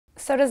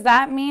So does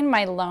that mean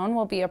my loan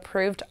will be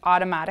approved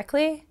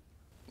automatically?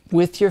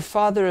 With your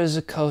father as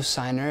a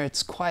co-signer,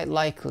 it's quite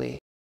likely.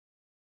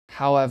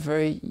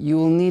 However, you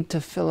will need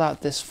to fill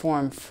out this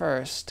form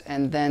first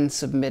and then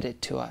submit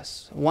it to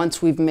us.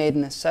 Once we've made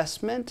an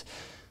assessment,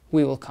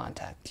 we will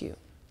contact you.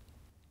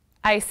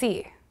 I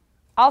see.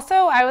 Also,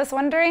 I was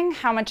wondering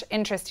how much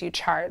interest you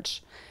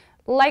charge.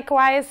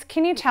 Likewise,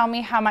 can you tell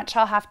me how much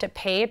I'll have to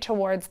pay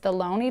towards the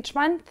loan each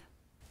month?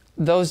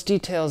 Those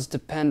details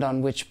depend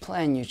on which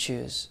plan you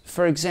choose.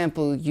 For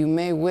example, you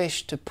may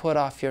wish to put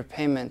off your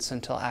payments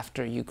until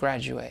after you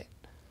graduate.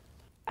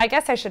 I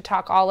guess I should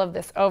talk all of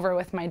this over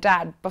with my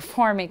dad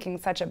before making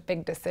such a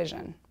big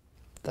decision.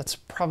 That's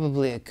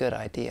probably a good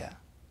idea.